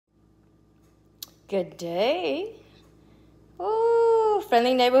Good day. Oh,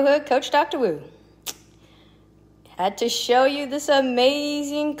 friendly neighborhood Coach Dr. Wu. Had to show you this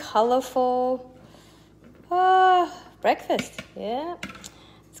amazing, colorful breakfast. Yeah.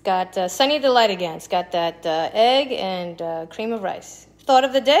 It's got Sunny Delight again. It's got that egg and cream of rice. Thought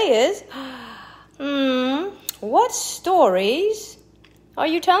of the day is, what stories are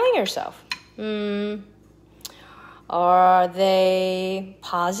you telling yourself? Are they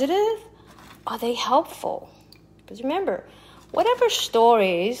positive? Are they helpful? Because remember, whatever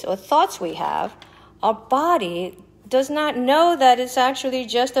stories or thoughts we have, our body does not know that it's actually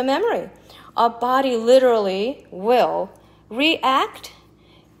just a memory. Our body literally will react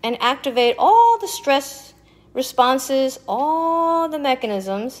and activate all the stress responses, all the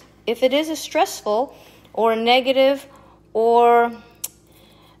mechanisms, if it is a stressful or a negative or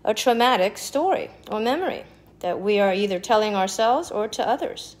a traumatic story or memory that we are either telling ourselves or to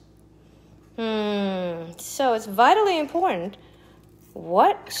others. So it's vitally important.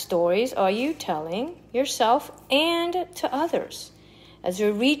 What stories are you telling yourself and to others? As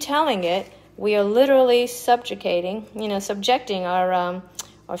we're retelling it, we are literally subjecting our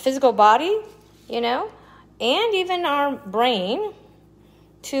physical body, and even our brain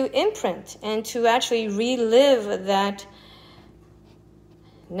to imprint and to actually relive that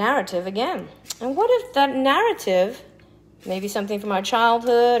narrative again. And what if that narrative, maybe something from our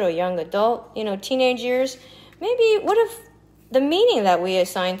childhood or young adult, teenage years, what if the meaning that we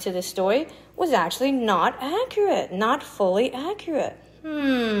assigned to the story was actually not accurate, not fully accurate?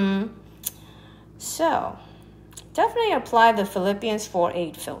 So, definitely apply the Philippians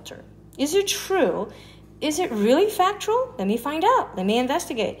 4:8 filter. Is it true? Is it really factual? Let me find out. Let me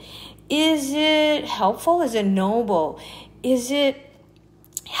investigate. Is it helpful? Is it noble? Is it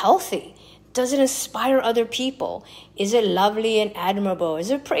healthy? Does it inspire other people? Is it lovely and admirable?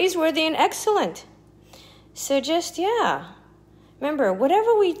 Is it praiseworthy and excellent? So remember,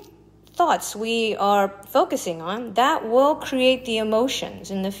 whatever thoughts we are focusing on, that will create the emotions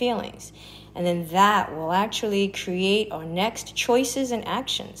and the feelings. And then that will actually create our next choices and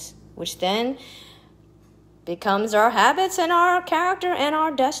actions, which then becomes our habits and our character and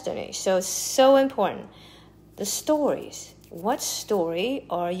our destiny. So it's so important. The stories. What story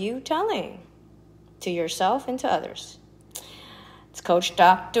are you telling to yourself and to others? It's Coach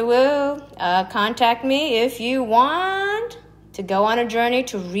Dr. Wu. Contact me if you want to go on a journey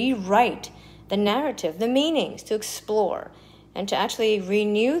to rewrite the narrative, the meanings, to explore, and to actually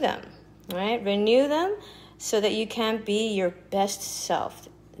renew them, right? Renew them so that you can be your best self,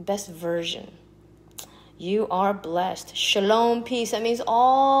 the best version. You are blessed. Shalom, peace. That means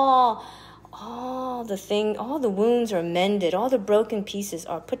all the wounds are mended. All the broken pieces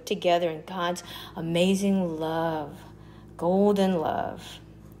are put together in God's amazing love, golden love.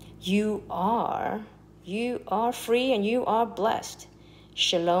 You are free and you are blessed.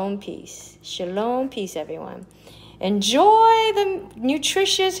 Shalom, peace. Shalom, peace, everyone. Enjoy the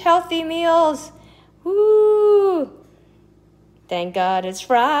nutritious, healthy meals. Woo! Thank God it's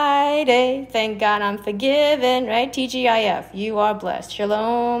Friday. Thank God I'm forgiven, right? TGIF. You are blessed.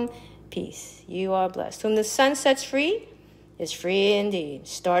 Shalom, peace. You are blessed. Whom the sun sets free is free indeed.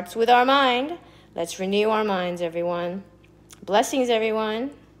 Starts with our mind. Let's renew our minds, everyone. Blessings,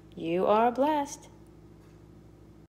 everyone. You are blessed.